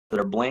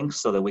are blinks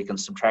so that we can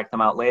subtract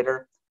them out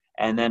later.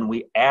 And then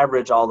we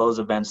average all those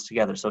events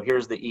together. So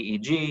here's the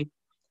EEG.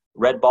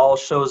 Red ball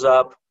shows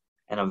up,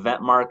 an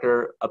event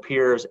marker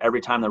appears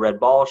every time the red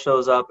ball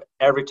shows up.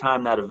 Every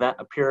time that event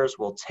appears,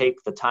 we'll take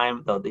the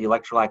time, the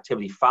electrical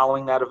activity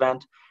following that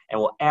event, and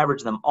we'll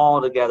average them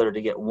all together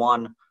to get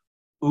one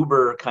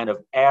uber kind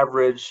of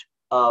average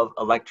of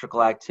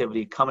electrical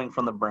activity coming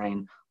from the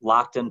brain,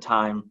 locked in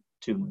time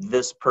to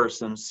this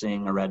person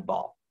seeing a red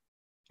ball.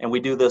 And we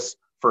do this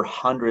for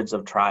hundreds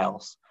of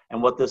trials.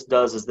 And what this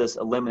does is this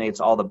eliminates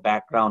all the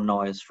background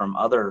noise from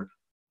other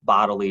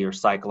bodily or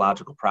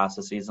psychological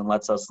processes and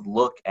lets us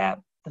look at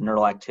the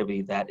neural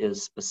activity that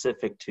is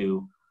specific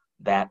to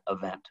that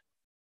event.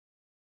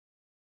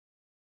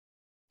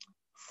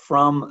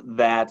 From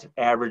that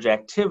average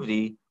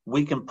activity,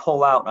 we can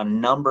pull out a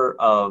number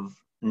of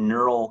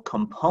neural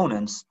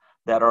components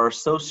that are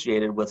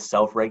associated with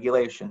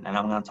self-regulation. And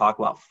I'm going to talk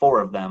about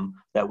 4 of them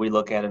that we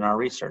look at in our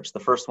research. The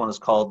first one is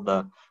called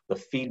the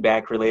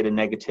feedback-related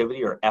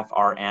negativity, or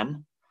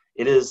FRN.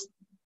 It is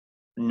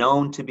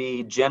known to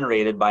be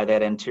generated by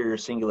that anterior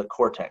cingulate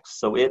cortex.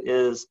 So it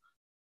is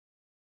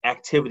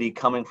activity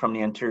coming from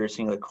the anterior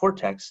cingulate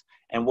cortex.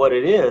 And what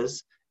it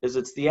is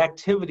it's the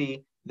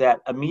activity that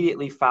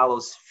immediately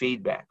follows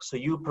feedback. So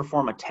you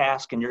perform a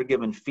task and you're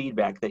given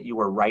feedback that you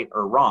were right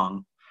or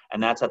wrong.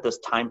 And that's at this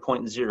time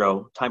point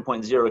 0. Time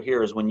point 0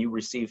 here is when you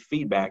receive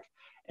feedback.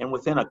 And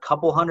within a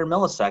couple hundred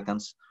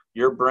milliseconds,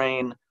 your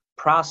brain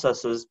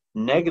processes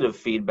negative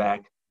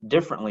feedback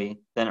differently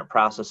than it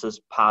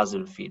processes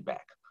positive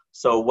feedback.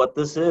 So what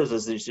this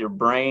is your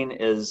brain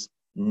is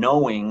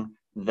knowing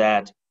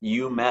that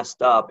you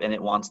messed up and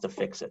it wants to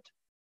fix it.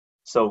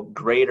 So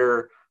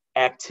greater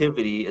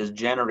activity is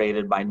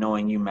generated by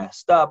knowing you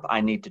messed up.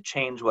 I need to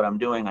change what I'm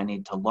doing. I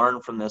need to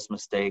learn from this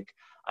mistake.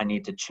 I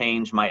need to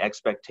change my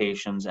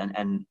expectations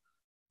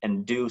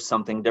and do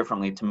something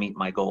differently to meet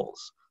my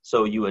goals.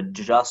 So you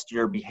adjust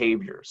your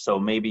behavior. So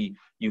maybe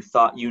you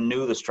thought you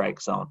knew the strike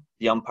zone.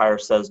 The umpire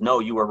says, no,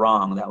 you were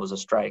wrong. That was a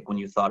strike when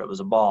you thought it was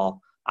a ball.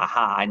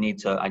 Aha, I need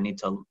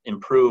to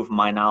improve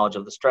my knowledge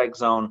of the strike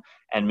zone,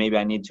 and maybe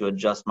I need to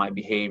adjust my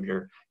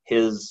behavior.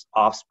 His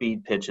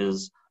off-speed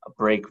pitches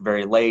break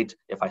very late.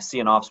 If I see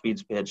an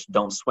off-speed pitch,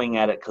 don't swing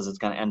at it because it's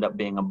going to end up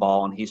being a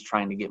ball and he's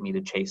trying to get me to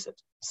chase it.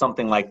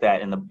 Something like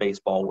that in the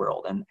baseball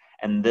world.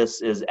 And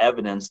this is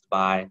evidenced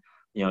by,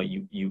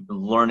 you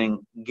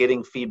learning,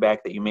 getting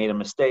feedback that you made a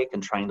mistake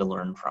and trying to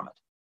learn from it.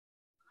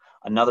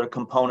 Another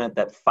component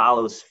that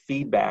follows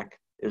feedback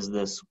is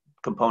this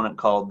component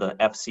called the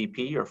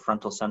FCP, or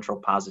frontal central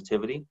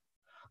positivity.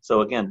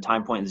 So again,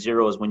 time point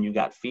 0 is when you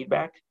got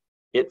feedback.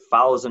 It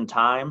follows in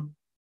time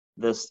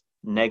this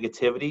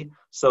negativity.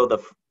 So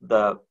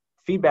the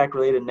feedback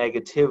related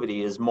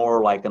negativity is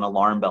more like an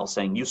alarm bell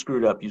saying, you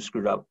screwed up,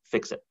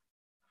 fix it.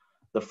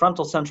 The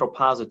frontal central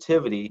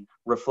positivity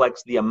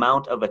reflects the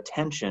amount of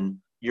attention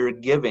you're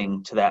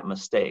giving to that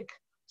mistake.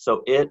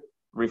 So it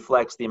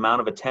reflects the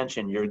amount of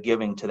attention you're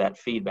giving to that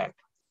feedback.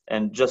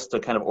 And just to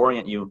kind of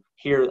orient you,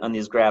 here on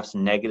these graphs,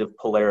 negative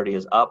polarity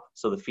is up.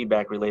 So the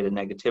feedback related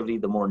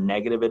negativity, the more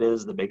negative it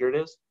is, the bigger it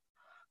is.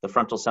 The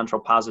frontal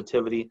central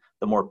positivity,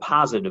 the more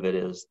positive it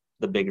is,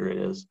 the bigger it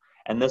is.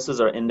 And this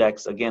is our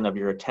index, again, of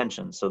your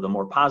attention. So the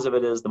more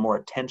positive it is, the more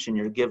attention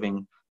you're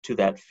giving to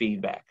that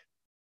feedback.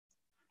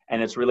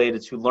 And it's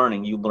related to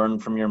learning. You learn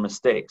from your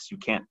mistakes. You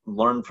can't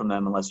learn from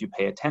them unless you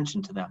pay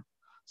attention to them.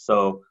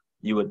 So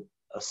you would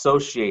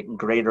associate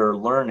greater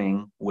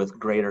learning with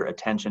greater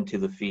attention to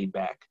the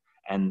feedback.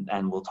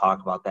 And we'll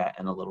talk about that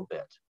in a little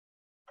bit.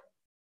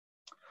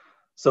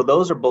 So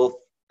those are both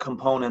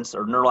components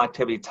or neural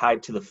activity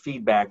tied to the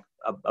feedback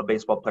a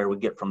baseball player would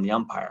get from the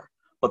umpire.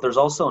 But there's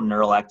also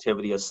neural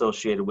activity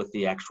associated with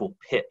the actual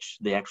pitch,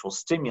 the actual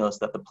stimulus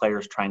that the player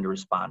is trying to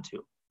respond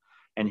to.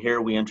 And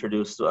here we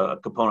introduce a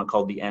component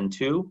called the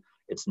N2.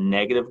 It's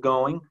negative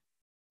going.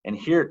 And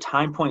here,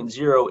 time point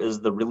 0 is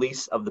the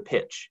release of the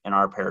pitch in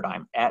our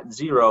paradigm. At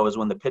 0 is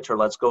when the pitcher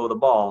lets go of the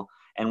ball.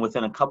 And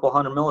within a couple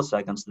hundred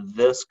milliseconds,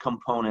 this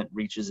component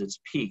reaches its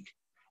peak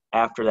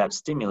after that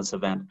stimulus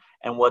event.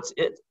 And what's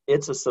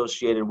it's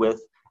associated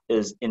with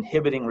is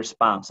inhibiting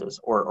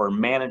responses or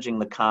managing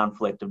the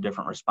conflict of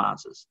different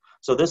responses.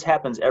 So this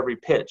happens every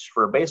pitch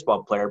for a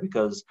baseball player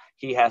because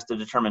he has to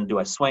determine, do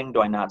I swing,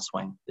 do I not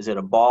swing? Is it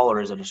a ball or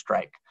is it a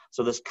strike?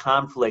 So this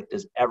conflict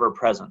is ever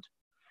present.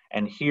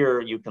 And here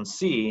you can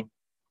see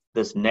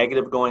this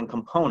negative going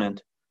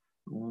component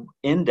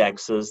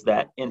indexes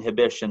that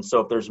inhibition. So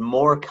if there's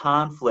more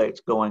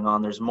conflict going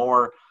on, there's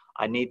more,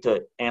 I need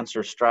to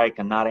answer strike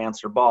and not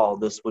answer ball,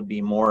 this would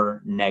be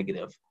more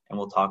negative. And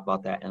we'll talk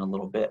about that in a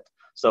little bit.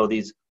 So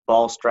these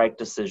ball strike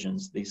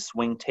decisions, these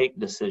swing take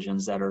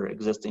decisions that are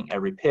existing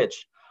every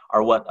pitch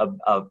are what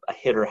a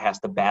hitter has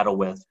to battle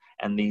with.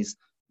 And the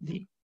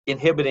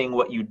inhibiting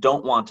what you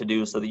don't want to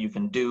do so that you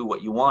can do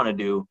what you want to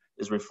do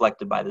is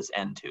reflected by this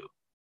N2.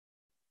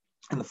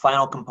 And the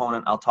final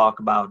component I'll talk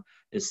about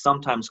is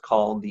sometimes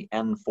called the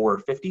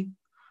N450,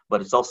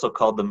 but it's also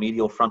called the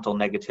medial frontal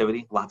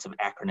negativity. Lots of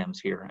acronyms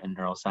here in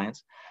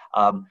neuroscience.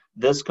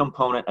 This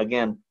component,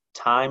 again,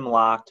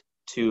 time-locked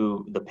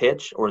to the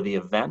pitch or the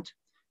event.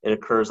 It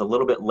occurs a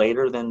little bit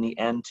later than the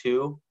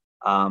N2.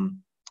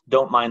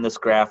 Don't mind this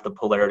graph, the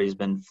polarity has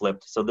been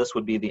flipped. So this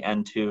would be the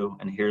N2,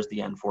 and here's the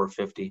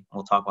N450.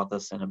 We'll talk about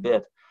this in a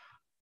bit.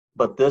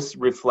 But this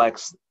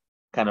reflects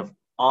kind of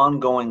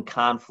ongoing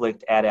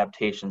conflict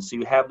adaptation. So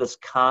you have this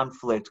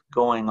conflict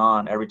going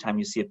on every time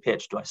you see a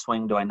pitch. Do I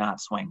swing? Do I not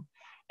swing?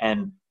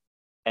 And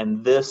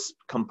this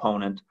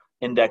component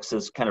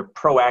indexes kind of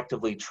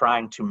proactively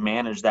trying to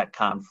manage that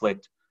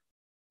conflict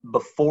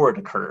before it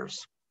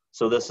occurs.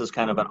 So this is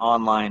kind of an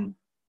online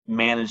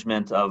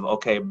management of,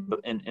 okay,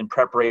 in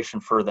preparation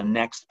for the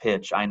next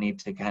pitch, I need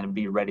to kind of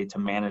be ready to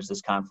manage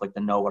this conflict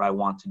and know what I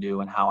want to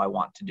do and how I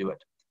want to do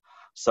it.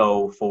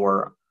 So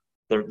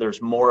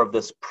there's more of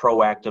this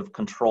proactive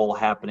control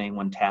happening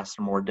when tasks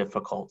are more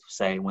difficult,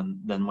 say,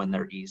 than when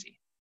they're easy.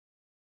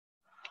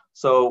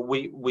 So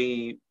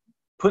we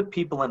put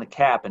people in a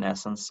cap, in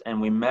essence,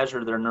 and we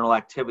measure their neural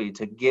activity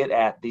to get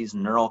at these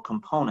neural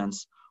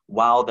components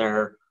while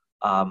they're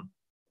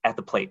at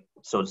the plate,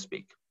 so to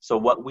speak. So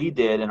what we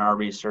did in our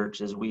research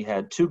is we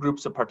had two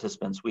groups of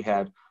participants. We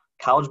had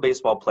college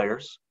baseball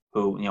players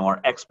who, are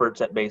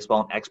experts at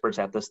baseball and experts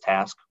at this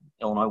task,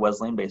 Illinois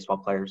Wesleyan baseball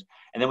players.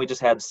 And then we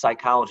just had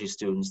psychology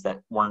students that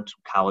weren't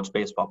college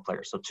baseball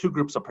players. So two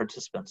groups of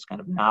participants,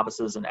 kind of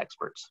novices and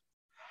experts.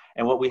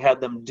 And what we had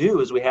them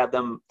do is we had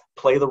them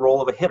play the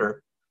role of a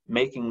hitter,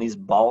 making these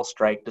ball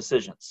strike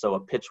decisions. So a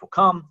pitch will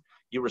come,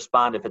 you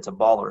respond if it's a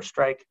ball or a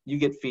strike, you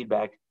get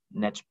feedback,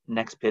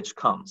 next pitch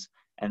comes.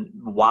 And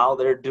while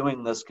they're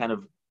doing this kind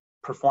of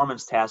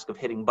performance task of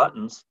hitting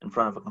buttons in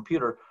front of a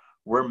computer,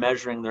 we're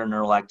measuring their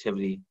neural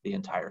activity the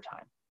entire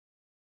time.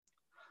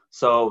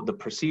 So the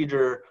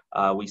procedure,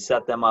 we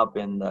set them up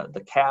in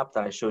the cap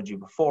that I showed you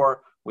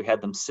before. We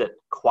had them sit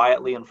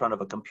quietly in front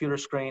of a computer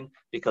screen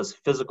because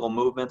physical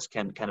movements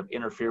can kind of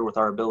interfere with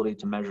our ability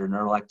to measure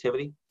neural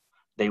activity.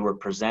 They were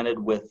presented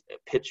with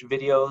pitch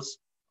videos,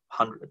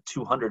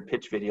 200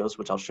 pitch videos,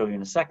 which I'll show you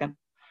in a second.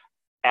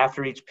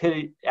 After each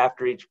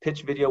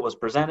pitch video was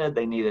presented,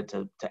 they needed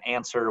to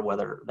answer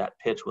whether that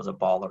pitch was a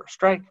ball or a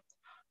strike.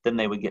 Then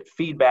they would get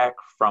feedback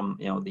from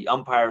the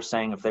umpire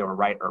saying if they were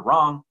right or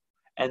wrong.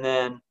 And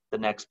then the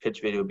next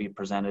pitch video would be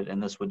presented,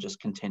 and this would just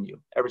continue.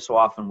 Every so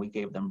often we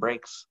gave them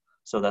breaks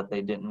so that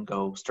they didn't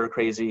go stir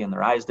crazy and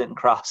their eyes didn't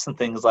cross and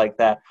things like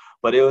that.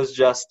 But it was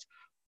just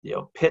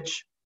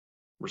pitch,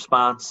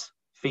 response,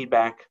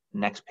 feedback,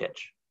 next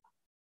pitch.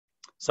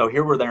 So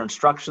here were their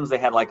instructions. They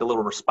had like a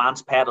little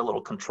response pad, a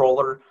little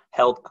controller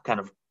held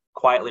kind of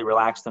quietly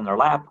relaxed in their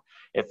lap.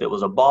 If it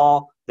was a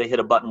ball, they hit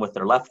a button with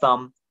their left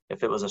thumb.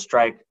 If it was a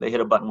strike, they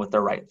hit a button with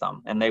their right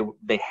thumb. And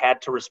they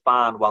had to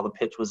respond while the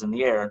pitch was in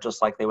the air,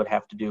 just like they would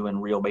have to do in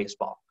real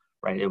baseball,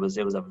 right? It was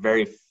a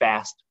very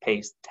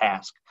fast-paced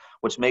task,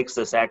 which makes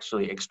this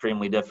actually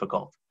extremely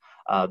difficult.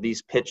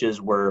 These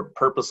pitches were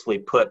purposely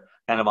put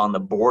kind of on the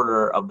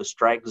border of the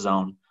strike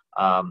zone,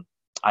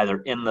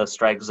 either in the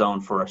strike zone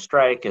for a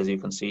strike, as you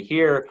can see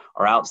here,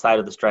 or outside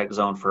of the strike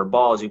zone for a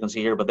ball, as you can see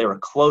here, but they were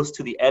close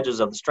to the edges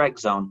of the strike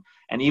zone.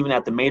 And even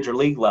at the major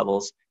league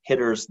levels,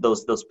 hitters,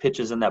 those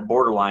pitches in that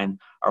borderline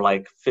are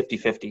like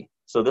 50-50.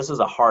 So this is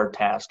a hard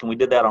task. And we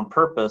did that on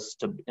purpose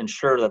to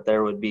ensure that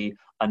there would be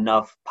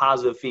enough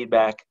positive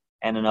feedback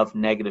and enough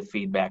negative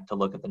feedback to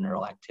look at the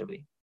neural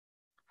activity.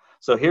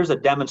 So here's a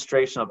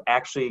demonstration of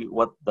actually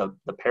what the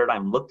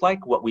paradigm looked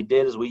like. What we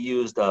did is we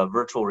used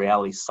virtual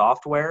reality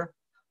software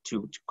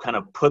to kind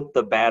of put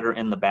the batter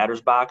in the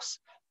batter's box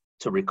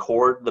to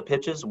record the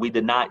pitches. We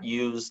did not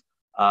use,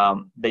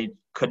 they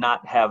could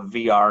not have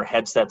VR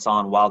headsets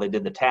on while they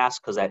did the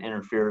task because that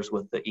interferes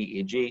with the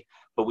EEG,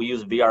 but we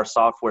use VR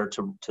software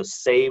to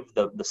save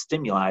the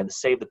stimuli, to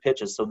save the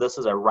pitches. So this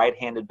is a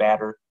right-handed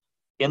batter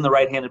in the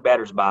right-handed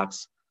batter's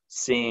box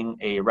seeing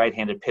a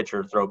right-handed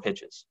pitcher throw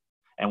pitches.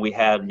 And we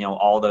had,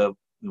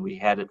 we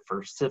had it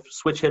for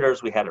switch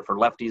hitters, we had it for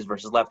lefties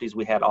versus lefties,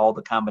 we had all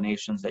the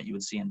combinations that you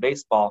would see in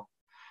baseball.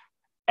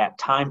 At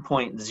time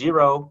point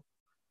 0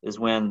 is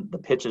when the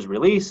pitch is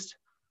released.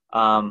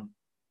 And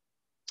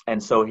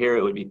so here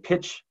it would be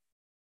pitch.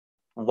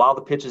 While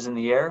the pitch is in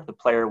the air, the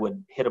player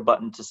would hit a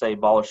button to say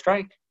ball or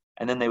strike,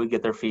 and then they would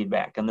get their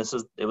feedback. And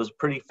it was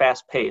pretty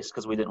fast paced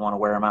because we didn't want to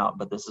wear them out,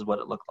 but this is what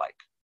it looked like.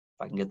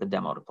 If I can get the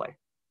demo to play.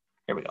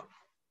 Here we go.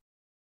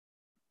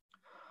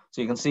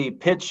 So you can see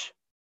pitch.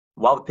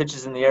 While the pitch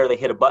is in the air, they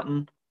hit a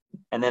button,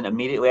 and then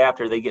immediately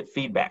after they get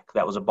feedback.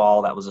 That was a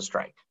ball, that was a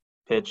strike.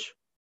 Pitch.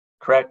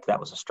 Correct, that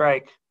was a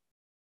strike.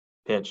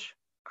 Pitch,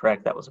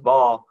 correct, that was a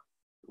ball.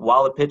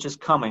 While the pitch is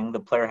coming, the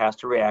player has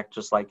to react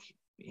just like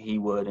he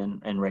would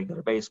in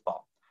regular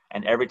baseball.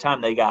 And every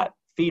time they got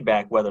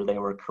feedback, whether they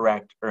were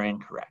correct or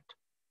incorrect.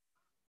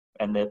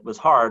 And it was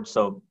hard,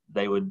 so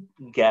they would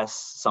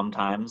guess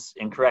sometimes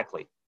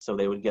incorrectly. So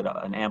they would get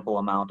an ample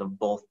amount of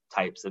both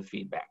types of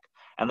feedback.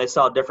 And they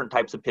saw different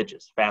types of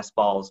pitches,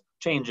 fastballs,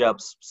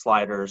 changeups,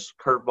 sliders,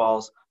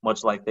 curveballs,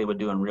 much like they would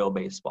do in real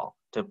baseball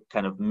to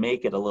kind of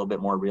make it a little bit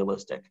more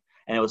realistic.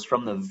 And it was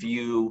from the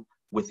view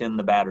within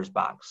the batter's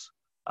box.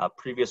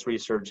 Previous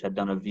research had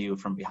done a view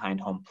from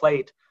behind home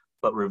plate.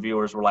 but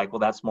reviewers were like, well,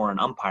 that's more an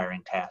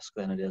umpiring task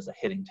than it is a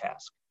hitting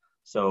task.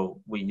 So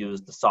we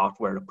used the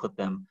software to put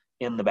them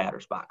in the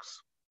batter's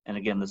box. And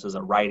again, this is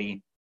a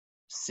righty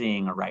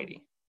seeing a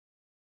righty.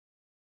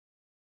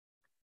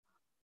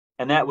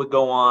 And that would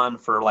go on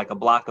for like a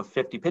block of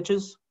 50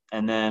 pitches.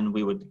 And then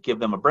we would give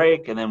them a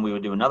break, and then we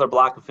would do another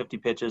block of 50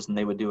 pitches, and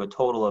they would do a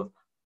total of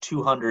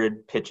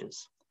 200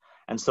 pitches.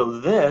 And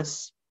so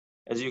this,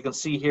 as you can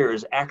see here,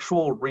 is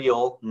actual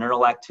real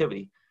neural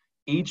activity.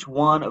 Each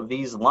one of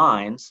these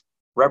lines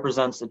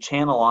represents a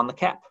channel on the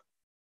cap.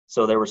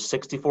 So there were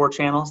 64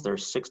 channels,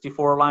 there's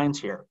 64 lines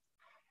here.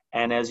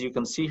 And as you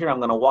can see here, I'm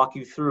going to walk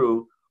you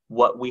through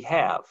what we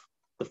have.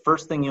 The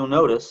first thing you'll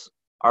notice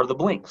are the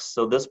blinks.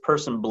 So this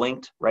person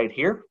blinked right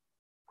here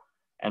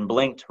and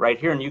blinked right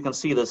here, and you can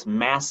see this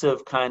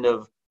massive kind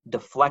of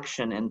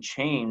deflection and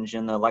change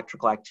in the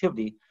electrical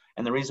activity.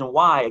 And the reason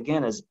why,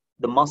 again, is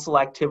the muscle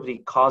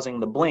activity causing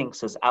the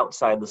blinks is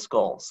outside the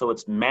skull. So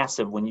it's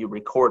massive when you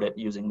record it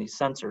using these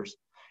sensors,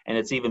 and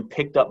it's even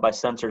picked up by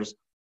sensors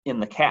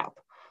in the cap.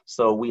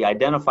 So we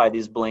identify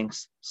these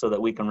blinks so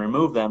that we can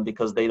remove them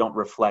because they don't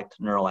reflect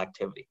neural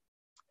activity.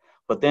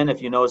 But then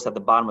if you notice at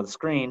the bottom of the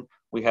screen,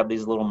 we have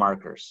these little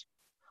markers.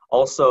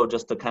 Also,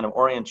 just to kind of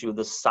orient you,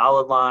 this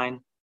solid line,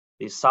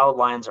 these solid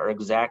lines are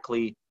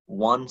exactly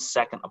 1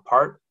 second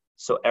apart.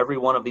 So every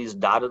one of these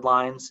dotted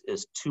lines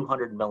is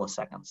 200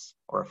 milliseconds,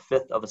 or a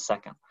fifth of a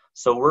second.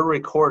 So we're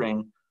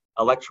recording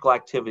electrical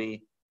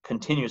activity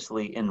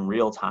continuously in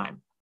real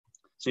time.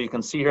 So you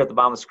can see here at the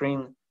bottom of the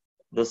screen,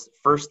 this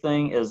first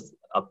thing is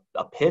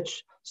a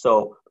pitch.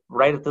 So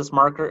right at this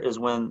marker is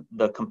when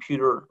the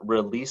computer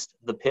released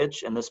the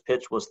pitch, and this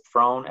pitch was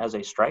thrown as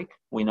a strike.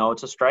 We know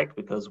it's a strike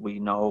because we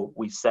know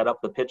we set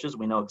up the pitches.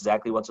 We know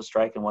exactly what's a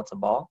strike and what's a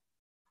ball.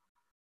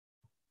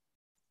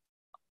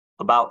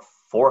 About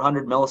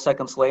 400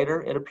 milliseconds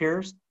later, it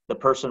appears, the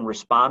person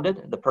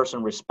responded. The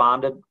person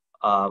responded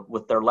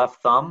with their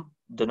left thumb,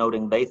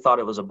 denoting they thought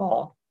it was a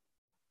ball.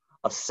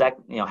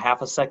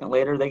 Half a second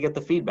later, they get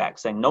the feedback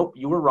saying, nope,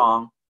 you were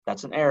wrong.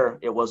 That's an error.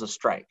 It was a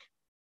strike.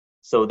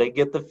 So they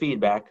get the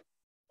feedback.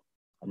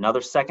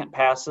 Another second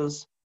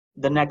passes.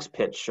 The next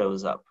pitch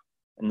shows up.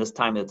 And this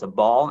time it's a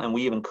ball. And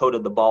we even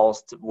coded the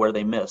balls to where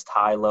they missed,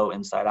 high, low,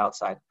 inside,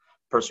 outside.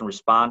 Person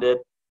responded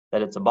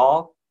that it's a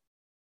ball.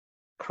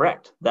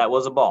 Correct. That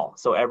was a ball.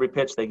 So every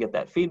pitch they get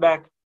that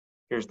feedback.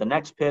 Here's the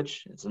next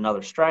pitch. It's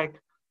another strike.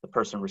 The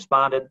person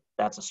responded.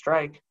 That's a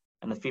strike.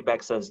 And the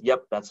feedback says,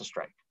 yep, that's a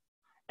strike.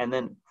 And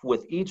then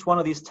with each one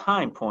of these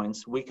time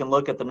points, we can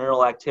look at the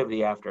neural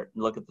activity after it,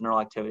 look at the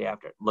neural activity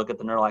after it, look at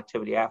the neural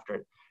activity after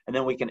it. And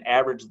then we can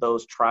average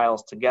those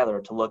trials together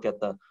to look at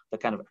the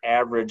kind of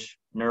average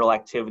neural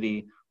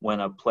activity when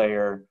a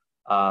player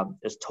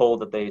is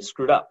told that they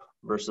screwed up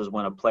versus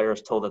when a player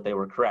is told that they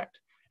were correct.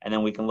 And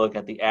then we can look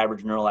at the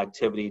average neural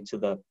activity to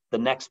the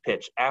next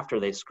pitch after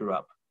they screw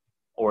up,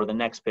 or the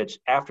next pitch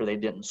after they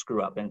didn't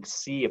screw up, and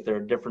see if there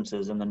are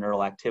differences in the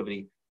neural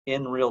activity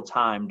in real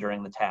time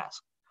during the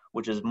task,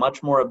 which is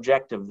much more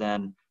objective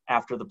than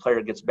after the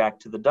player gets back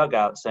to the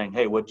dugout saying,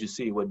 hey, what'd you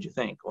see? What'd you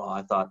think? Well,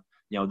 I thought,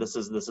 this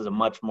is a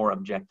much more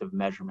objective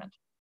measurement,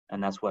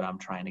 and that's what I'm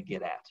trying to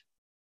get at.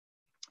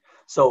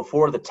 So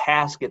for the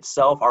task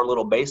itself, our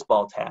little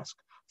baseball task,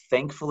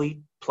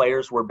 thankfully,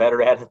 players were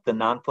better at it than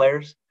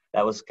non-players.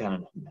 That was kind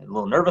of a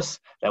little nervous.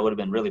 That would have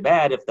been really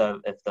bad if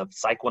the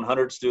Psych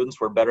 100 students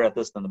were better at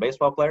this than the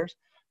baseball players.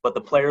 But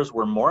the players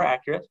were more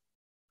accurate,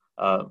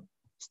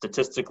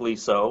 statistically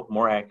so,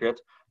 more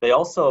accurate. They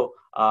also,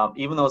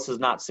 even though this is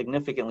not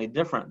significantly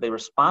different, they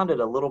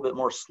responded a little bit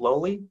more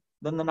slowly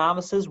than the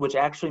novices, which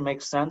actually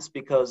makes sense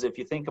because if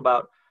you think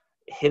about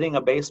hitting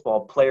a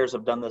baseball, players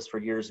have done this for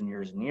years and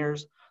years and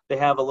years. They're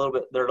a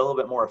little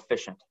bit more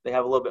efficient. They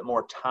have a little bit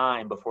more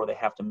time before they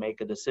have to make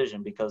a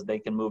decision because they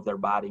can move their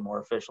body more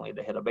efficiently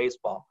to hit a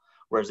baseball.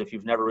 Whereas if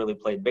you've never really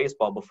played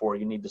baseball before,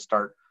 you need to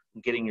start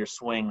getting your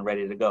swing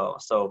ready to go.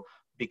 So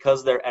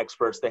because they're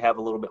experts, they have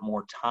a little bit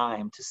more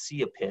time to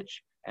see a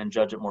pitch and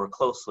judge it more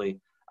closely.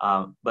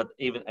 But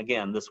even,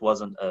 again, this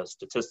wasn't a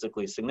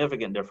statistically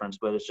significant difference,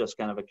 but it's just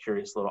kind of a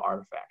curious little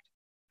artifact.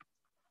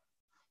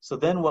 So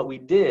then what we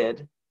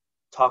did,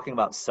 talking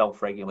about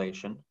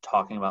self-regulation,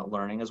 talking about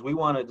learning, is we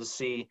wanted to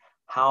see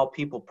how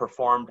people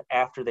performed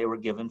after they were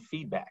given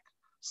feedback.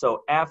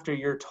 So after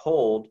you're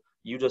told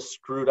you just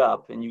screwed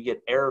up and you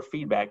get error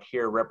feedback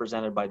here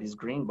represented by these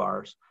green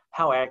bars,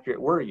 how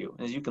accurate were you?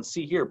 As you can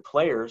see here,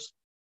 players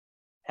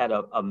had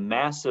a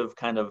massive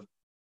kind of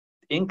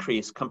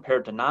increase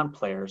compared to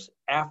non-players.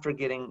 After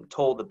getting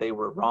told that they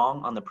were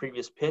wrong on the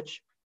previous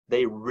pitch,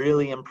 they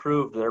really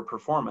improved their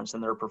performance,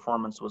 and their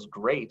performance was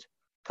great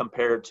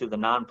compared to the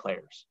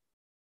non-players.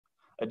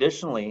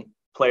 Additionally,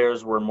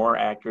 players were more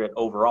accurate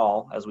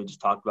overall, as we just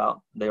talked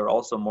about. They were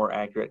also more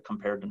accurate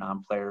compared to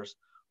non-players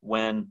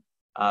when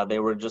they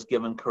were just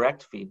given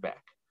correct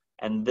feedback.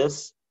 And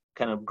this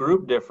kind of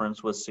group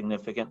difference was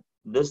significant.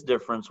 This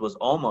difference was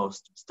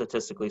almost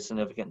statistically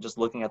significant, just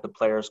looking at the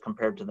players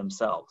compared to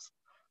themselves.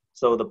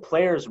 So the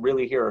players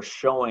really here are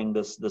showing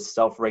this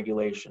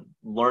self-regulation,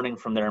 learning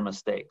from their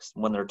mistakes.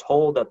 When they're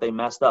told that they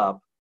messed up,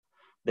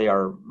 they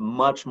are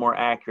much more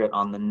accurate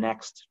on the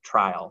next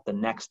trial, the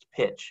next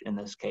pitch in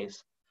this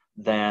case,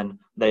 than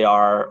they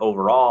are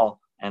overall,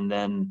 and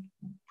then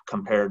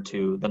compared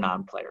to the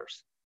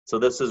non-players. So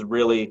this is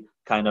really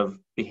kind of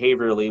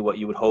behaviorally what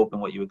you would hope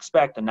and what you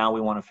expect, and now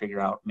we want to figure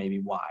out maybe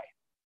why.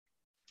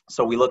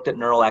 So we looked at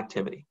neural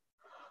activity.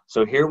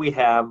 So here we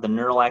have the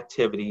neural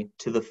activity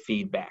to the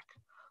feedback.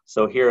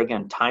 So here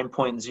again, time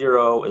point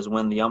 0 is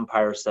when the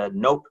umpire said,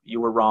 nope,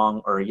 you were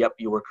wrong, or yep,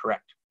 you were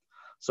correct.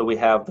 So we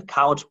have the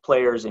college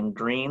players in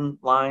green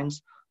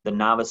lines, the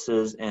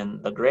novices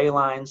in the gray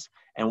lines,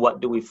 and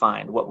what do we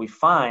find? What we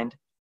find,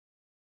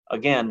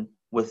 again,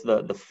 with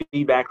the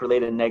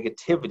feedback-related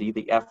negativity,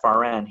 the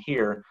FRN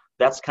here,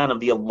 that's kind of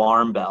the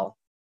alarm bell,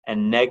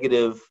 and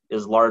negative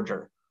is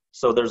larger.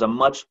 So there's a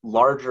much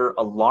larger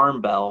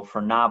alarm bell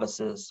for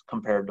novices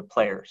compared to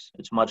players.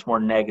 It's much more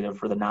negative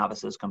for the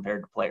novices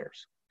compared to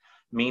players.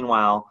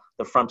 Meanwhile,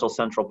 the frontal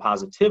central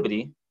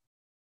positivity,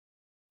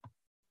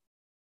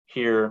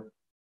 here,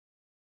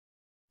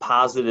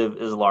 positive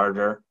is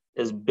larger,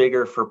 is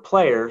bigger for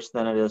players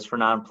than it is for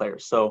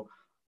non-players. So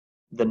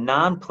the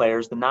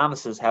non-players, the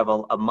novices, have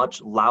a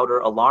much louder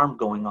alarm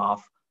going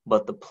off,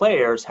 but the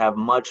players have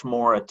much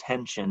more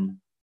attention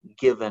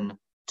given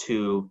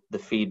to the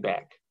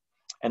feedback.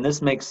 And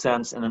this makes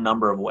sense in a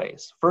number of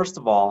ways. First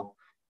of all,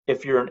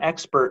 if you're an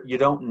expert, you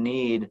don't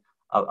need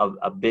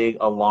a big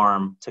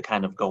alarm to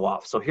kind of go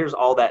off. So here's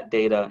all that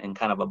data in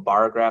kind of a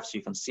bar graph so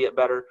you can see it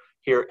better.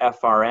 Here,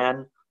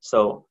 FRN,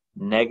 so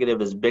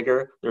negative is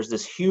bigger. There's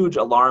this huge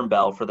alarm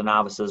bell for the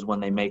novices when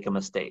they make a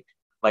mistake.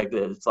 Like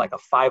it's like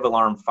a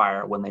 5-alarm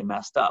fire when they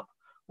messed up.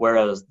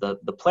 Whereas the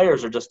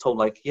players are just told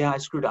like, yeah, I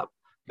screwed up.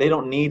 They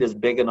don't need as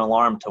big an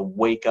alarm to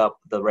wake up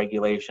the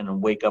regulation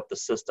and wake up the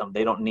system.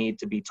 They don't need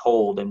to be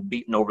told and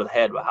beaten over the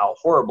head about how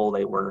horrible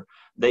they were.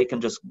 They can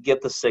just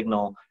get the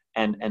signal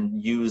and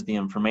use the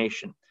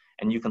information.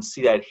 And you can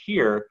see that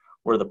here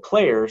where the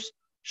players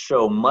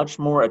show much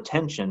more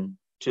attention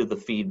to the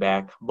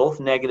feedback, both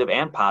negative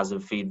and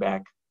positive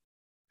feedback,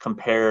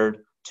 compared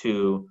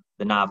to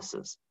the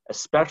novices.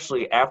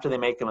 Especially after they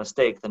make a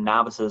mistake, the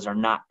novices are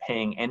not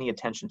paying any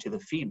attention to the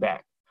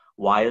feedback.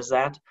 Why is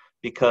that?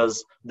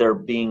 Because they're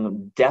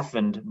being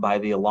deafened by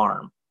the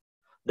alarm.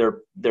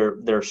 The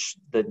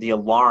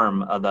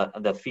alarm of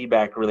the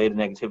feedback related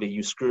negativity,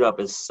 you screwed up,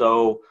 is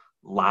so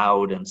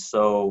loud and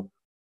so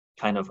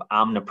kind of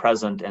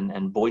omnipresent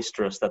and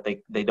boisterous that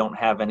they don't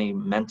have any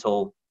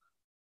mental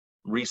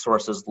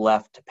resources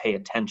left to pay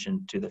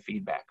attention to the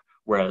feedback.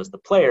 Whereas the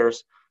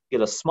players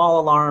get a small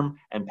alarm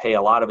and pay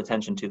a lot of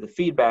attention to the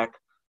feedback.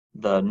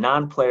 The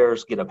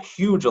non-players get a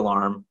huge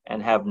alarm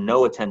and have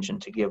no attention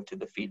to give to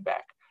the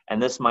feedback.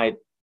 And this might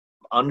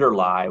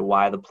underlie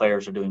why the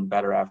players are doing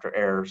better after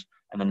errors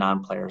and the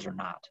non-players are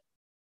not.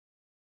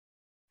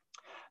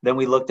 Then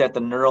we looked at the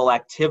neural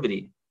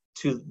activity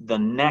to the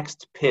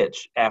next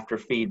pitch after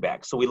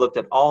feedback. So we looked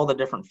at all the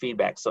different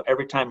feedbacks. So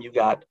every time you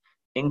got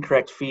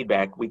incorrect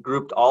feedback, we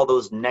grouped all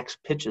those next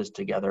pitches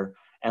together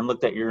and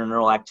looked at your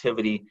neural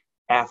activity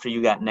after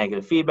you got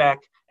negative feedback,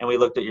 and we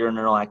looked at your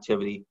neural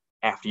activity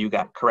after you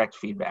got correct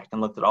feedback and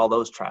looked at all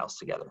those trials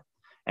together.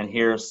 And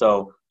here,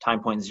 so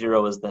time point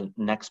 0 is the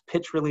next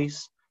pitch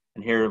release,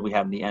 and here we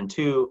have the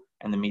N2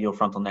 and the medial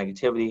frontal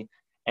negativity.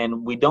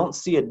 And we don't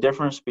see a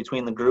difference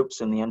between the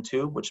groups in the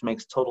N2, which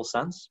makes total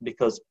sense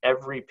because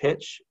every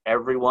pitch,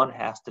 everyone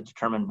has to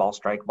determine ball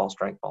strike, ball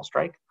strike, ball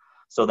strike.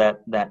 So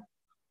that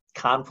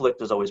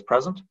conflict is always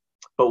present.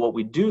 But what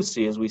we do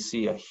see is we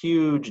see a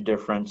huge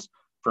difference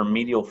for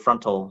medial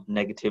frontal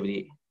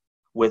negativity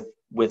with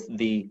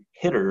the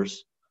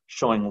hitters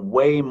showing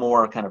way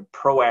more kind of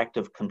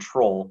proactive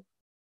control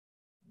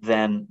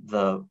than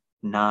the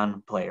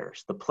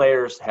non-players. The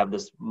players have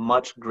this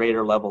much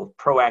greater level of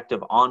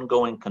proactive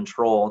ongoing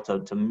control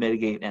to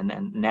mitigate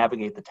and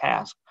navigate the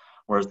task,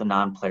 whereas the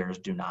non-players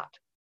do not.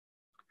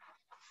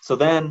 So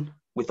then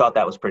we thought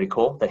that was pretty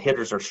cool, that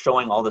hitters are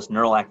showing all this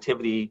neural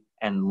activity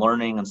and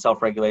learning and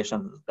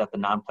self-regulation that the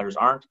non-players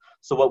aren't.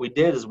 So what we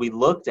did is we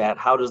looked at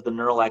how does the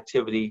neural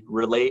activity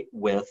relate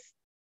with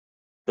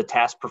the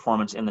task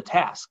performance in the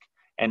task.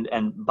 And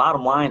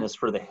bottom line is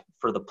for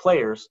the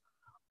players,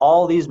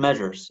 all these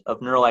measures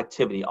of neural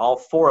activity, all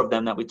 4 of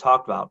them that we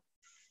talked about,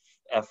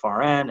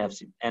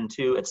 FRN,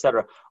 N2,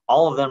 etc.,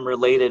 all of them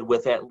related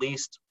with at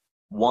least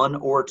 1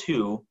 or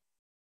 2,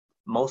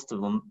 most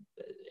of them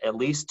at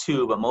least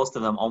 2, but most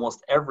of them,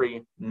 almost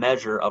every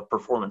measure of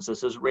performance.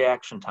 This is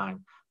reaction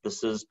time.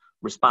 This is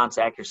response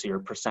accuracy or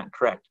percent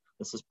correct.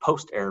 This is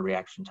post-error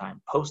reaction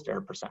time,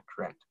 post-error percent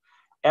correct.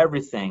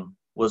 Everything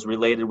was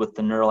related with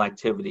the neural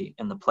activity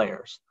in the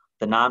players.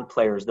 The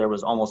non-players, there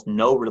was almost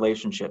no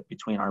relationship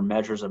between our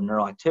measures of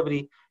neural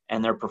activity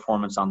and their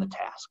performance on the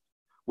task,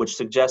 which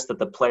suggests that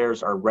the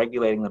players are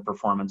regulating the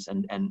performance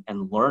and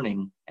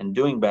learning and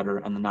doing better,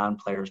 and the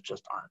non-players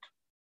just aren't.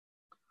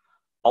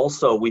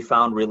 Also, we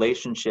found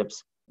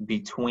relationships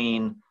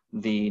between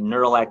the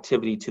neural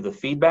activity to the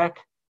feedback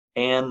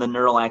and the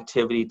neural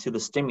activity to the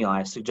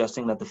stimuli,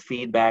 suggesting that the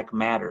feedback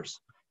matters.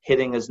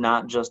 Hitting is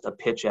not just a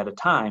pitch at a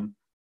time.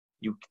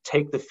 You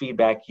take the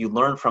feedback, you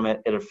learn from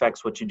it, it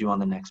affects what you do on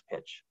the next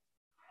pitch.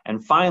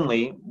 And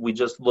finally, we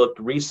just looked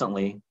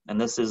recently, and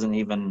this isn't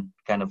even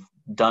kind of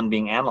done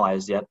being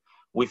analyzed yet,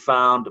 we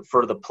found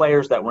for the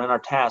players that were in our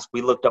task,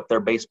 we looked up their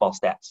baseball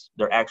stats,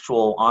 their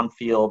actual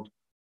on-field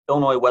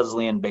Illinois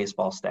Wesleyan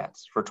baseball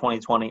stats for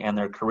 2020 and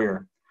their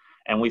career.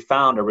 And we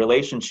found a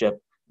relationship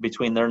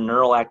between their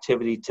neural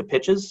activity to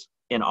pitches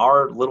in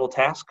our little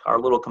task, our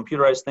little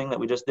computerized thing that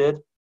we just did.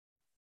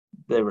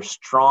 They were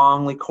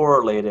strongly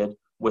correlated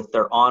with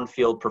their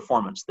on-field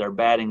performance, their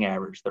batting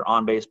average, their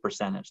on-base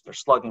percentage, their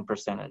slugging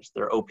percentage,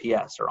 their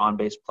OPS, or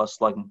on-base plus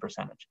slugging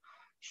percentage.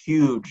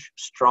 Huge,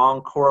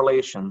 strong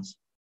correlations,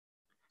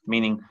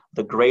 meaning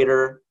the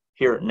greater,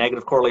 here,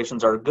 negative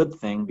correlations are a good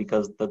thing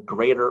because the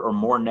greater or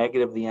more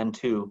negative the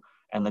N2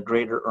 and the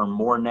greater or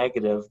more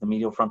negative the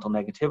medial frontal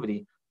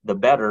negativity, the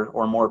better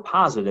or more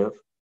positive,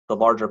 the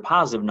larger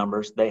positive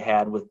numbers they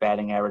had with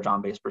batting average,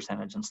 on-base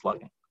percentage, and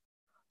slugging.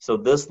 So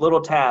this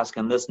little task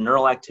and this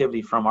neural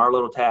activity from our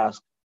little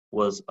task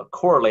was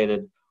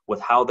correlated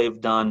with how they've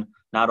done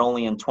not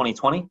only in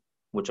 2020,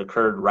 which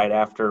occurred right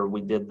after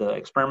we did the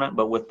experiment,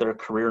 but with their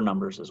career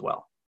numbers as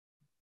well.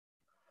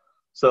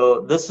 So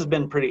this has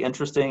been pretty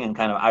interesting and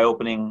kind of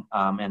eye-opening,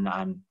 and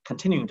I'm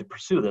continuing to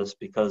pursue this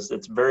because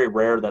it's very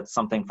rare that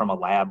something from a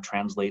lab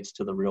translates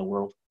to the real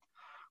world.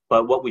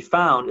 But what we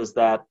found is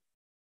that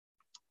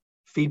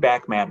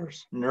feedback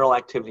matters, neural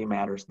activity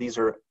matters. These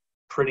are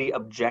pretty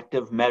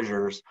objective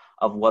measures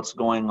of what's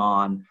going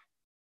on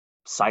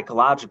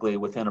psychologically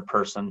within a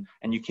person,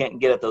 and you can't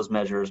get at those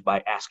measures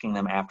by asking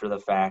them after the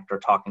fact or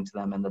talking to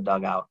them in the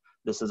dugout.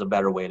 This is a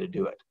better way to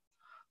do it.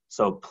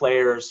 So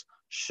players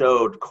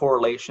showed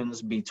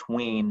correlations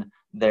between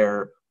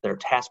their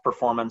task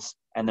performance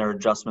and their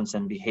adjustments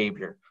in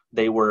behavior.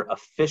 They were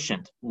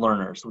efficient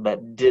learners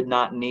that did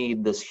not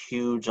need this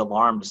huge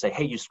alarm to say,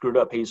 hey, you screwed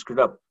up, hey, you screwed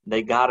up.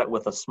 They got it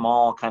with a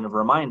small kind of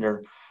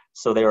reminder,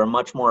 so they were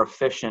much more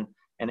efficient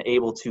and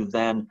able to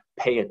then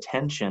pay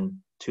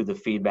attention to the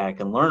feedback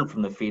and learn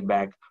from the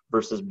feedback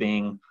versus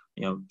being,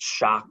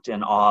 shocked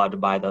and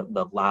awed by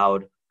the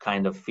loud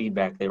kind of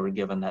feedback they were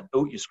given that,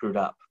 oh, you screwed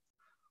up.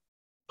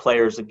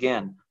 Players,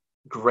 again,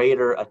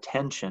 greater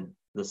attention,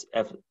 this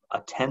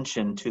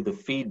attention to the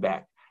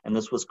feedback. And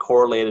this was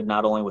correlated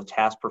not only with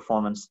task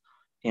performance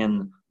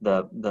in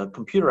the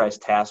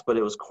computerized task, but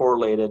it was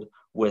correlated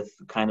with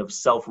kind of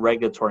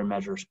self-regulatory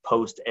measures,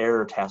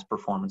 post-error task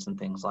performance and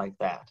things like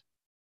that.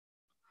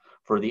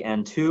 For the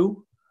N2,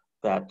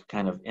 that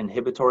kind of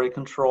inhibitory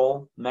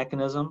control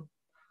mechanism,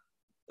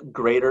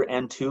 greater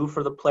N2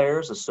 for the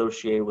players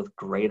associated with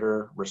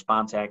greater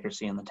response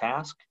accuracy in the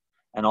task,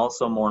 and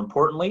also more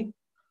importantly,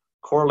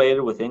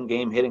 correlated with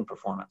in-game hitting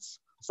performance.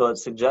 So it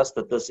suggests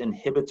that this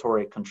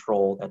inhibitory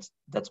control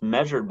that's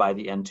measured by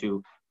the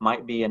N2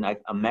 might be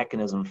a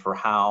mechanism for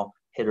how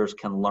hitters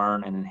can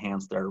learn and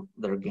enhance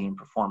their game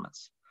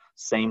performance.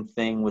 Same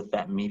thing with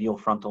that medial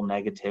frontal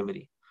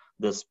negativity.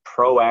 This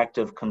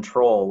proactive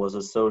control was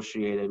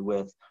associated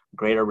with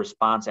greater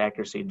response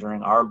accuracy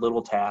during our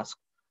little task,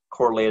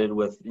 correlated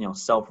with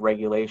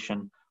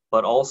self-regulation,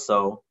 but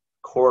also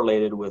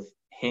correlated with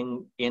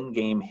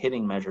in-game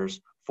hitting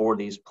measures for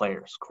these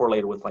players,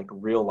 correlated with like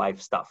real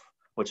life stuff,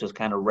 which is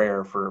kind of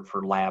rare for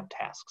lab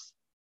tasks.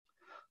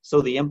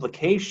 So the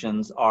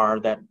implications are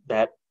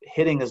that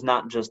hitting is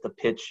not just a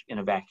pitch in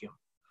a vacuum.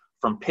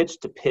 From pitch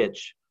to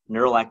pitch,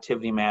 neural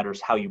activity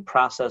matters. How you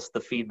process the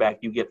feedback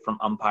you get from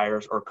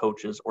umpires or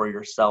coaches or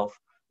yourself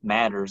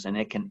matters, and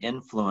it can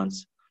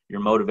influence your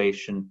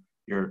motivation,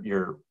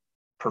 your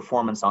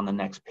performance on the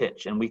next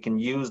pitch. And we can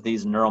use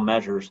these neural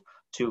measures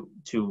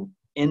to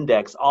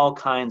index all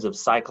kinds of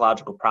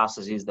psychological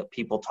processes that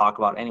people talk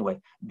about anyway.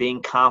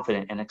 Being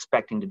confident and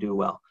expecting to do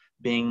well,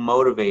 being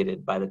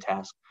motivated by the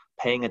task,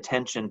 paying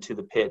attention to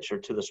the pitch or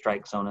to the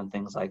strike zone and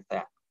things like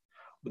that.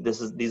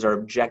 These are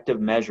objective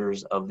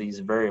measures of these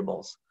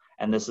variables.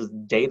 And this is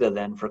data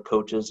then for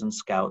coaches and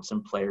scouts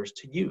and players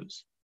to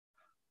use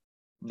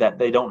that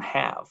they don't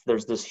have.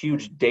 There's this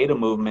huge data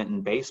movement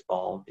in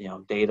baseball,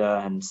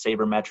 data and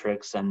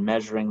sabermetrics and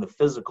measuring the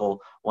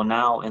physical. Well,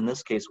 now in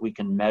this case, we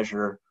can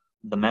measure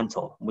the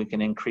mental. We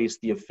can increase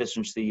the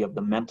efficiency of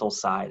the mental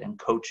side and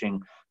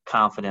coaching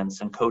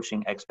confidence and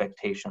coaching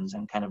expectations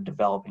and kind of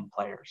developing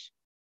players.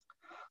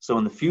 So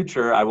in the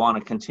future, I want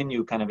to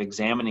continue kind of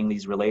examining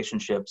these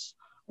relationships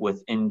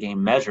with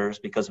in-game measures,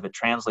 because if it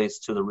translates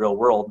to the real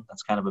world,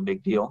 that's kind of a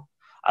big deal.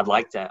 I'd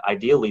like to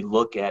ideally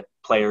look at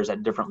players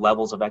at different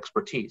levels of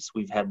expertise.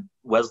 We've had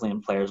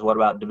Wesleyan players. What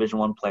about Division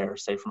I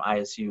players, say from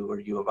ISU or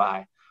U of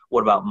I?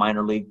 What about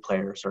minor league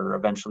players or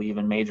eventually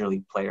even major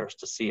league players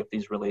to see if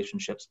these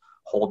relationships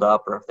hold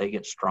up or if they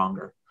get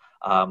stronger?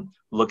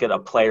 Look at a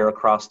player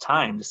across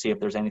time to see if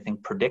there's anything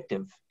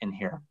predictive in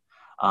here.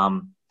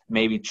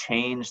 Maybe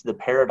change the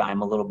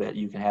paradigm a little bit.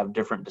 You can have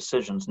different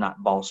decisions,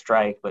 not ball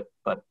strike, but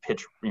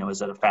pitch,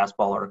 is it a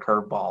fastball or a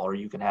curveball? Or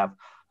you can have,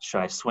 should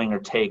I swing or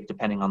take,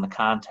 depending on the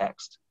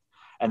context.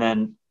 And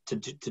then to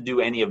do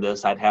any of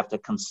this, I'd have to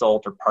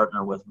consult or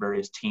partner with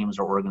various teams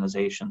or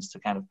organizations to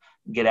kind of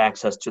get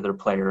access to their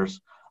players,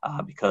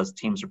 because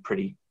teams are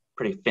pretty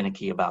pretty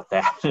finicky about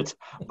that.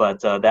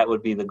 But that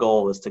would be the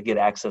goal, is to get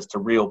access to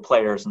real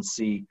players and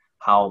see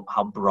how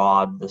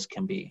broad this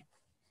can be.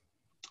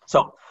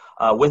 So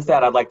with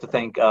that, I'd like to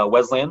thank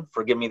Wesleyan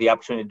for giving me the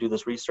opportunity to do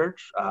this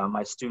research,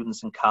 my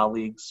students and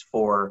colleagues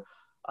for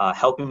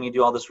helping me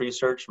do all this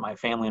research, my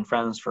family and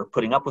friends for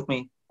putting up with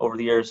me over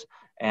the years,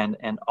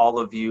 and all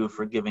of you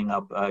for giving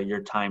up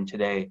your time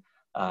today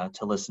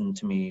to listen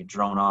to me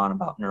drone on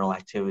about neural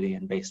activity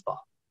in baseball.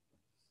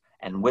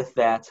 And with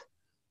that,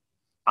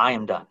 I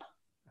am done.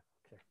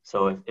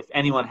 So if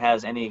anyone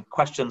has any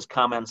questions,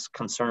 comments,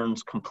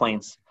 concerns,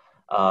 complaints,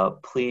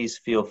 please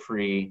feel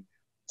free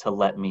to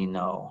let me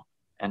know.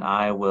 And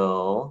I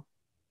will,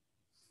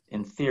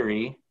 in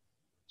theory,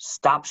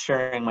 stop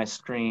sharing my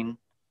screen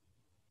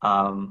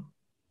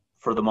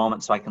for the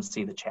moment so I can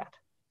see the chat.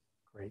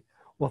 Great.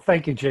 Well,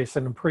 thank you,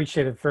 Jason.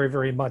 Appreciate it very,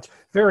 very much.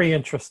 Very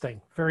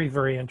interesting. Very,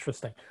 very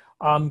interesting.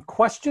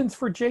 Questions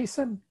for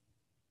Jason?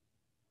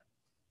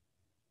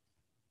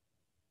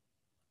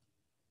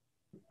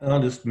 I'll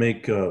just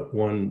make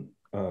one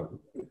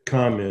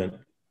comment.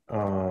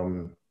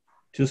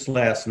 Just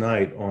last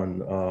night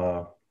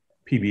on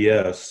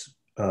PBS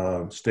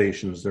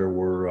stations, there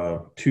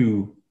were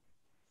two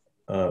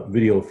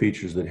video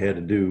features that had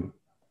to do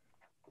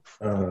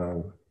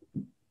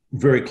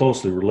very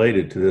closely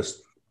related to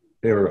this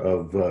era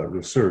of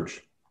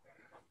research.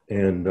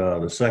 And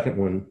the second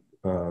one,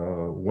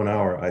 1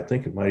 hour, I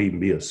think it might even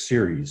be a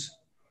series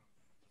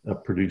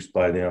produced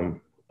by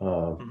them,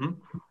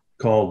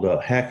 called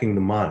Hacking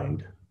the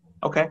Mind.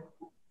 Okay.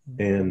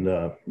 And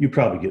you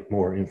probably get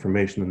more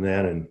information than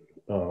that in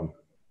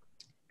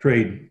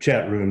trade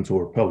chat rooms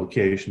or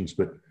publications,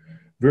 but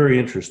very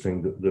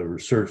interesting, the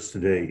research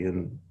today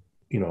in,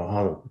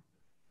 how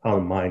the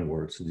mind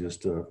works. It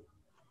just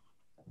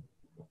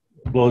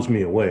blows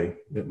me away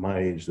at my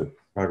age, the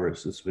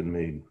progress that's been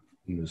made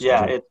in this.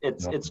 Yeah,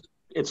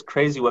 it's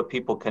crazy what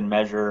people can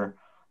measure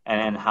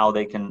and how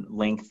they can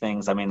link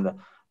things. I mean,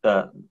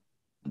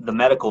 the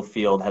medical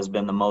field has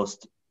been the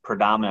most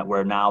predominant,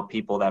 where now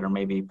people that are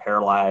maybe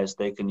paralyzed,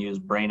 they can use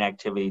brain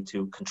activity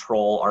to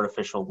control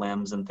artificial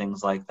limbs and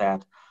things like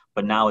that.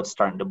 But now it's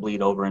starting to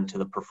bleed over into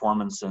the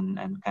performance and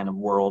kind of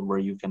world, where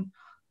you can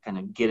kind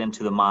of get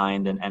into the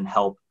mind and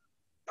help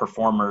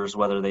performers,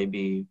 whether they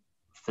be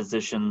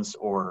physicians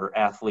or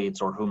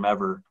athletes or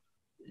whomever,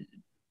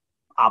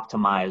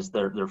 optimize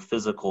their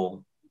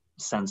physical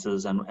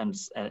senses. And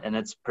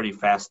it's pretty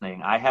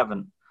fascinating. I've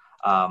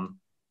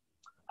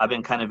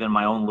been kind of in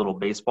my own little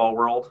baseball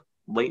world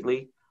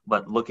lately,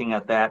 but looking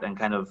at that and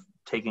kind of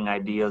taking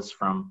ideas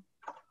from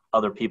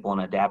other people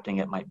and adapting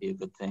it might be a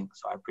good thing.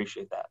 So I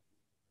appreciate that.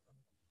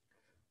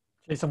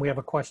 Jason, we have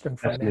a question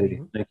from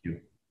Maddie. Thank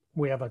you.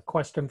 We have a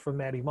question from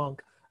Maddie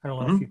Monk. I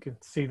don't know if you can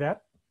see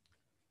that.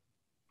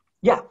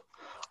 Yeah.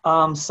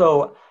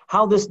 So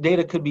how this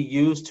data could be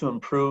used to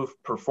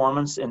improve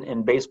performance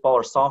in baseball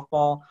or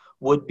softball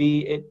would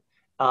be it.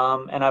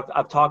 And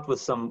I've talked with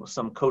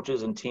some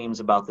coaches and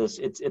teams about this.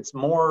 It's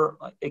more,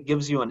 it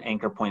gives you an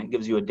anchor point. It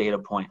gives you a data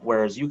point.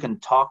 Whereas you can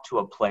talk to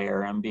a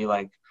player and be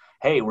like,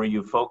 hey, were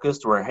you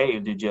focused? Or, hey,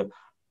 did you?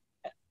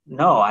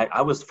 No,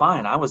 I was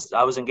fine. I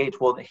was engaged.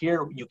 Well,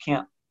 here you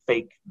can't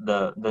fake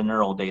the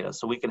neural data.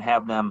 So we can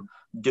have them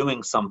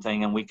doing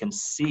something, and we can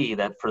see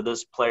that for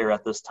this player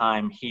at this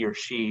time, he or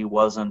she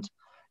wasn't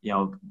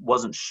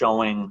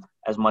showing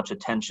as much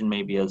attention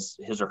maybe as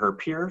his or her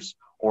peers,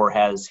 or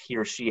has he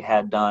or she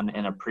had done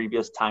in a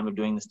previous time of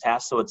doing this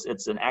task. So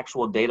it's an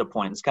actual data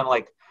point. It's kind of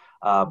like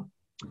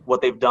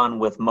what they've done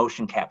with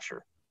motion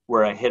capture,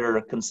 where a hitter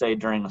can say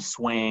during a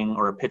swing,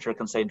 or a pitcher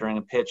can say during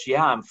a pitch,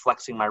 yeah, I'm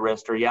flexing my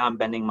wrist, or yeah, I'm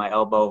bending my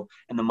elbow,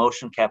 and the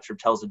motion capture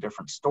tells a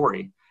different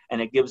story. And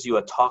it gives you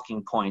a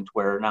talking point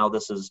where now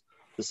this is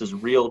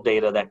real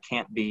data that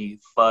can't be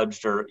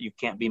fudged, or you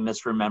can't be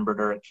misremembered,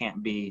 or it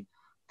can't be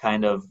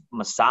kind of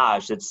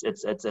massaged. It's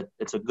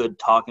a good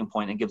talking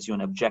point. It gives you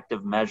an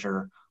objective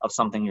measure of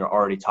something you're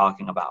already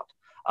talking about.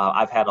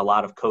 I've had a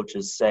lot of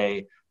coaches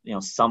say,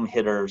 some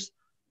hitters,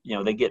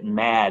 they get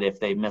mad if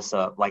they miss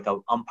a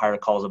umpire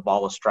calls a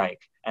ball a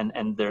strike,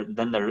 and they're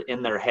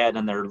in their head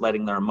and they're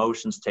letting their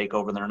emotions take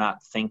over. And they're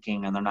not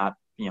thinking, and they're not,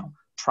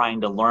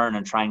 trying to learn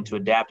and trying to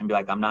adapt and be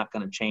like, I'm not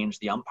going to change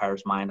the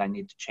umpire's mind. I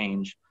need to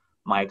change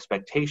my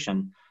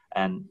expectation.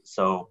 And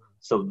so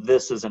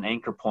this is an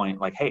anchor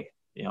point, like, hey,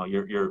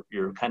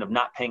 you're kind of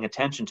not paying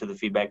attention to the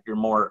feedback. You're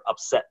more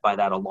upset by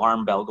that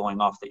alarm bell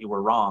going off that you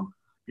were wrong.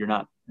 You're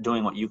not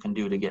doing what you can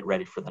do to get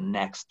ready for the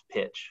next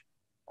pitch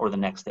or the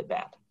next at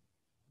bat.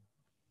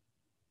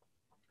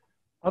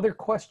 Other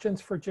questions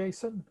for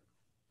Jason?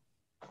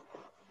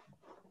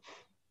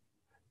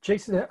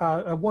 Jason,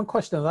 one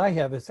question that I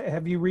have is,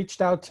 have you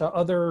reached out to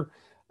other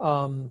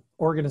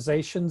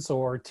organizations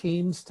or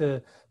teams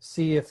to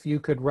see if you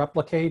could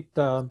replicate,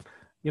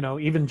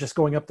 even just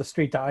going up the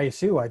street to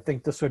ISU? I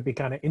think this would be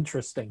kind of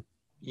interesting.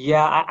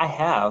 Yeah, I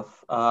have,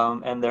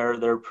 and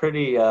they're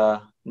pretty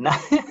they're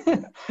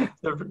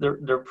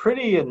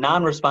pretty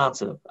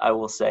non-responsive, I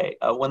will say.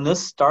 When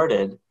this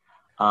started,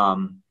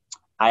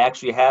 I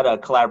actually had a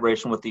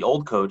collaboration with the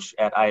old coach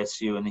at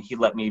ISU, and he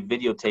let me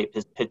videotape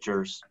his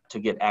pitchers to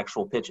get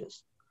actual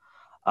pitches.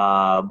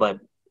 But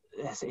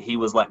he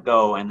was let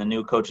go, and the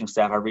new coaching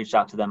staff, I reached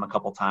out to them a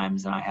couple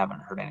times, and I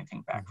haven't heard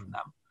anything back from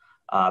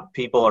them.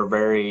 People are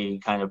very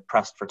kind of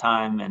pressed for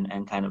time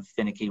and kind of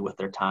finicky with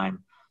their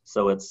time.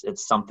 So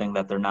it's something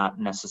that they're not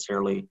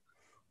necessarily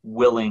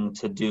willing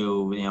to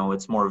do. You know,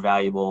 it's more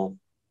valuable,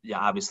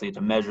 obviously, to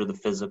measure the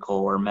physical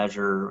or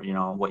measure,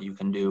 what you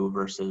can do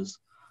versus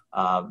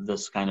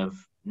this kind of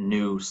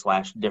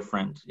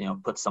new/different,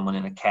 put someone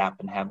in a cap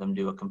and have them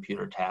do a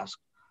computer task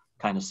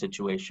kind of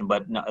situation.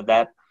 But no,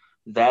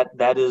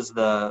 that is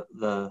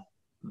the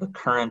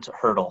current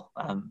hurdle.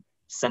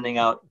 Sending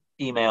out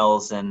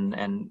emails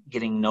and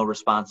getting no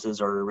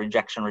responses or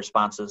rejection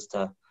responses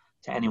to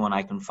anyone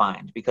I can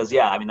find, because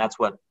that's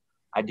what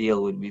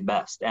ideal would be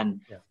best.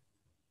 And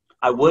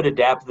I would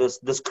adapt this.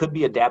 This could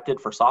be adapted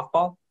for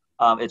softball.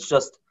 It's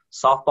just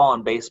softball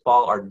and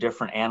baseball are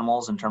different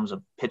animals in terms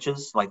of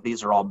pitches. Like,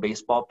 these are all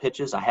baseball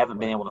pitches. I haven't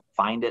been able to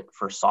find it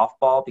for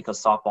softball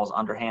because softball's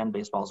underhand,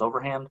 baseball's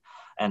overhand.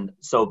 And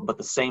so, but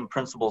the same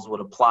principles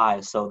would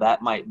apply. So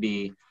that might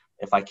be,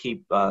 if I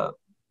keep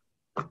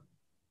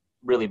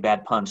really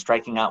bad pun,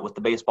 striking out with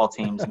the baseball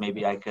teams,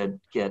 maybe I could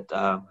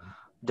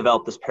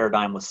develop this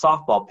paradigm with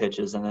softball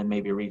pitches and then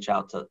maybe reach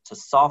out to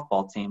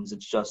softball teams.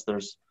 It's just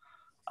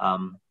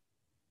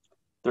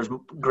there's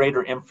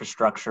greater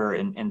infrastructure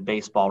in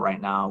baseball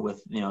right now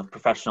with,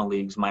 professional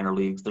leagues, minor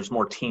leagues. There's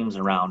more teams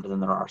around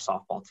than there are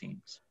softball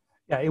teams.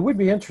 Yeah, it would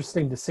be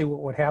interesting to see what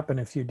would happen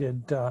if you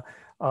did.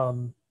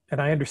 And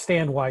I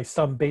understand why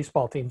some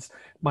baseball teams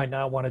might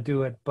not want to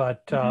do it,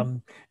 but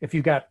if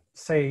you got,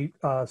 say,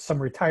 some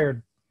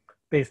retired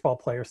baseball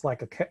players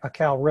like a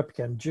Cal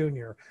Ripken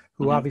Jr.,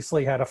 who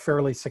obviously had a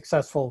fairly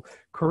successful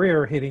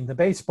career hitting the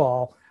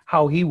baseball,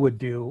 how he would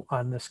do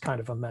on this kind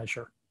of a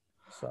measure.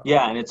 So.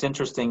 Yeah, and it's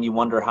interesting. You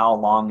wonder how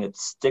long it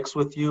sticks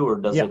with you, or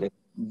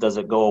does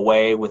it go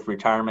away with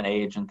retirement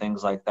age and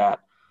things like that?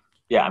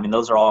 Yeah,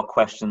 those are all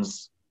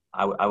questions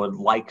I would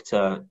like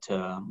to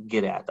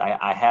get at.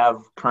 I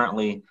have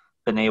currently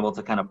been able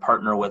to kind of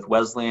partner with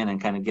Wesleyan and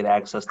kind of get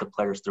access to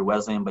players through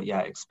Wesleyan, but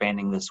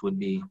expanding this would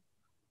be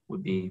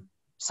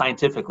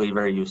scientifically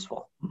very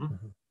useful.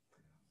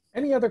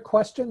 Any other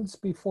questions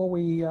before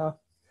we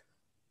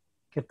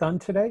get done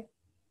today?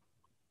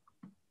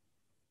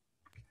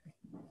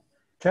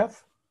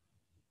 Jeff?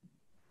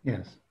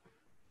 Yes.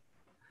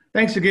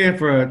 Thanks again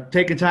for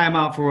taking time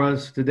out for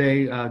us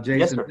today, Jason.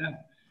 Yes, sir.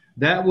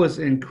 That was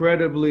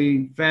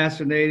incredibly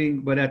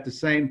fascinating, but at the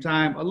same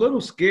time, a little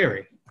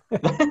scary.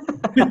 I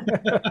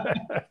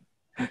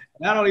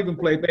don't even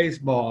play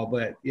baseball,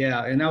 but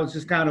and I was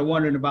just kind of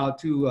wondering about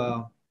too,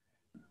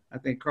 I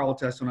think Carl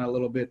touched on that a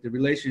little bit, the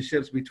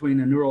relationships between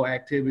the neural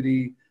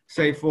activity,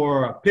 say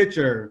for a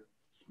pitcher,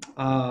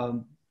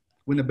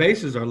 when the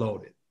bases are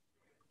loaded.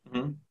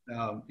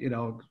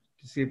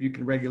 To see if you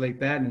can regulate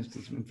that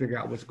and figure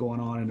out what's going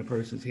on in the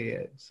person's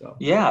head. So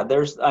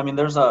there's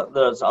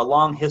a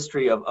long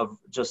history of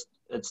just,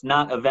 it's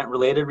not event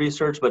related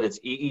research, but it's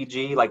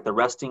EEG, like the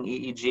resting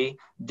EEG.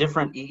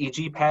 Different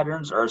EEG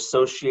patterns are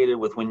associated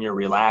with when you're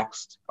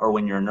relaxed or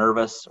when you're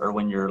nervous or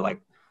when you're like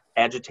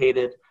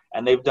agitated.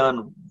 And they've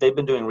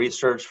been doing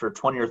research for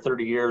 20 or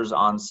 30 years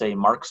on, say,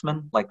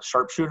 marksmen, like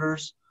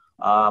sharpshooters,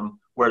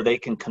 where they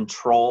can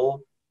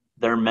control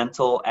their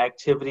mental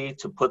activity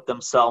to put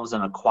themselves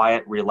in a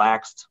quiet,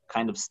 relaxed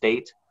kind of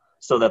state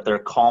so that they're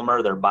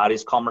calmer, their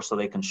body's calmer, so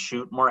they can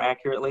shoot more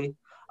accurately.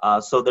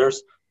 So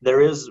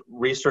there is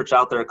research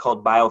out there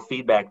called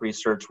biofeedback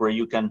research where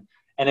you can,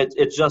 and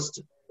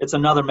it's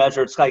another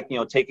measure. It's like,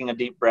 taking a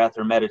deep breath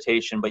or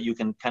meditation, but you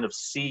can kind of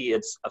see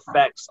its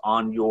effects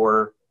on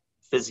your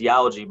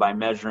physiology by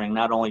measuring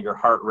not only your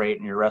heart rate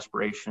and your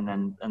respiration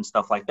and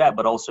stuff like that,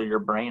 but also your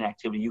brain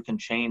activity. You can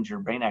change your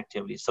brain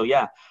activity. So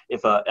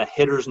if a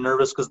hitter's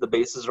nervous because the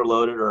bases are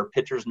loaded, or a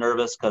pitcher's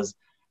nervous because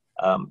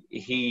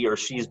he or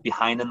she's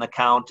behind in the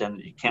count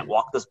and you can't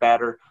walk this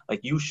batter,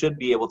 like, you should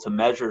be able to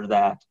measure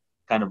that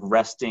kind of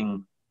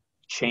resting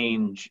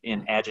change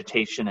in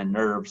agitation and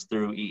nerves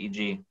through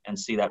EEG and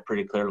see that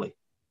pretty clearly.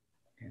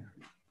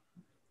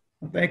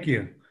 Well, thank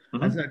you.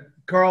 As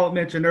Carl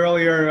mentioned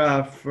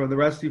earlier, for the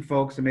rest of you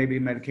folks, and maybe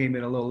it came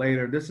in a little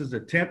later, this is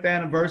the 10th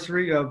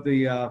anniversary of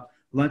the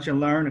Lunch and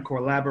Learn, a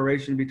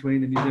collaboration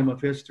between the Museum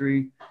of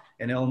History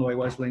and Illinois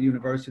Wesleyan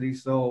University.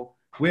 So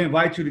we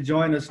invite you to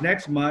join us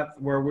next month,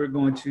 where we're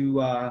going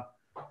to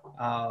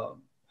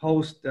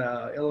host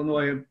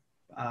Illinois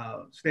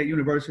State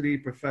University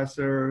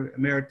Professor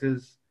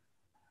Emeritus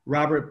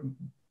Robert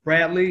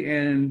Bradley.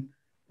 And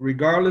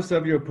regardless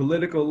of your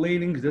political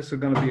leanings, this is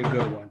going to be a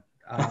good one.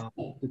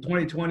 The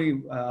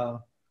 2020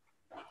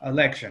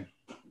 election,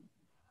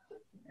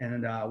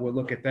 and we'll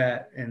look at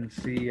that and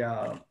see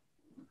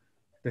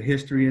the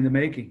history in the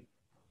making.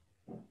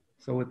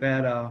 So with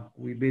that,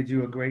 we bid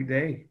you a great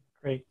day.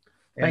 Great.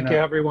 Thank you,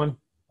 everyone.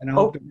 And I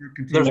hope that we're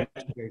continuing.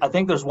 I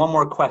think there's one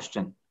more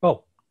question.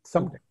 Oh,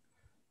 something.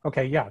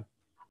 Okay, yeah.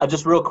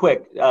 Just real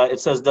quick, it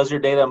says, does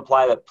your data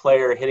imply that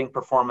player hitting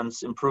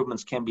performance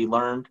improvements can be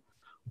learned?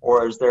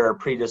 or is there a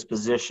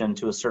predisposition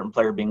to a certain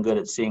player being good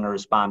at seeing or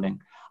responding?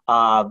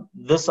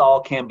 This all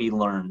can be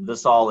learned.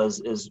 This all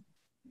is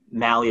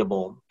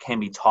malleable, can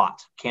be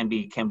taught, can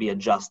be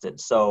adjusted.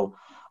 So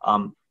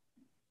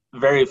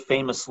very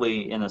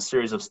famously in a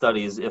series of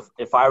studies,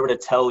 if I were to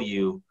tell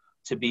you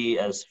to be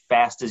as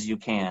fast as you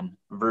can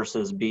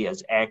versus be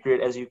as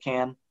accurate as you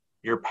can,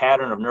 your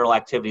pattern of neural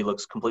activity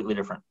looks completely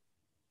different.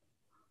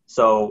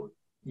 So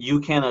you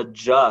can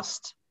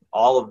adjust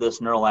all of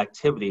this neural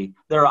activity.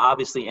 There are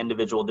obviously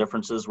individual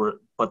differences,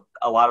 but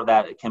a lot of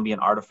that can be an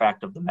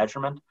artifact of the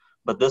measurement.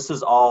 But this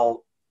is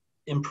all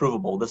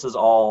improvable. This is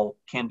all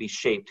can be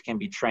shaped, can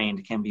be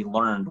trained, can be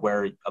learned,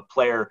 where a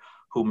player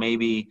who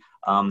maybe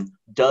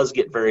does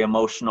get very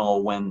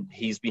emotional when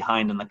he's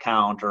behind in the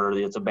count or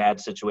it's a bad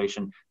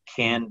situation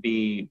can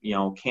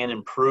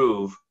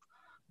improve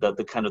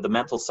the kind of the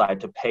mental side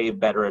to pay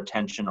better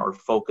attention or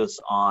focus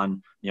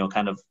on,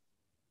 kind of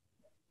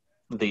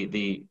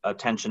the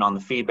attention on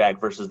the feedback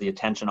versus the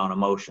attention on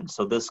emotion.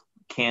 So this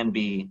can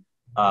be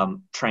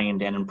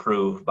trained and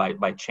improved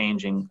by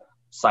changing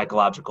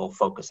psychological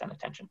focus and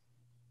attention.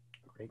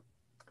 Great.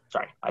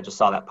 Sorry, I just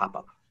saw that pop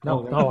up.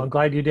 No, I'm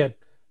glad you did.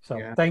 So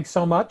yeah. Thanks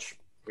so much.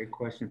 Great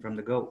question from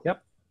the GOAT.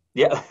 Yep.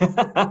 Yeah.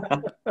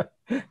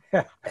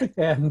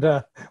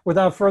 And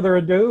without further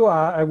ado,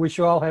 I wish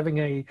you all having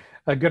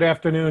a good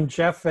afternoon,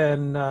 Jeff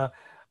and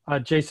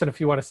Jason, if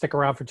you want to stick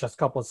around for just a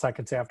couple of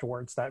seconds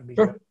afterwards, that'd be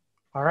good.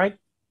 All right.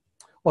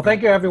 Well,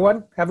 thank you,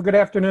 everyone. Have a good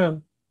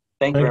afternoon.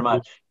 Thank you very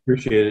much.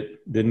 Appreciate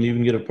it. Didn't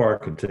even get a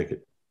parking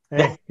ticket.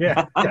 Hey,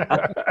 yeah.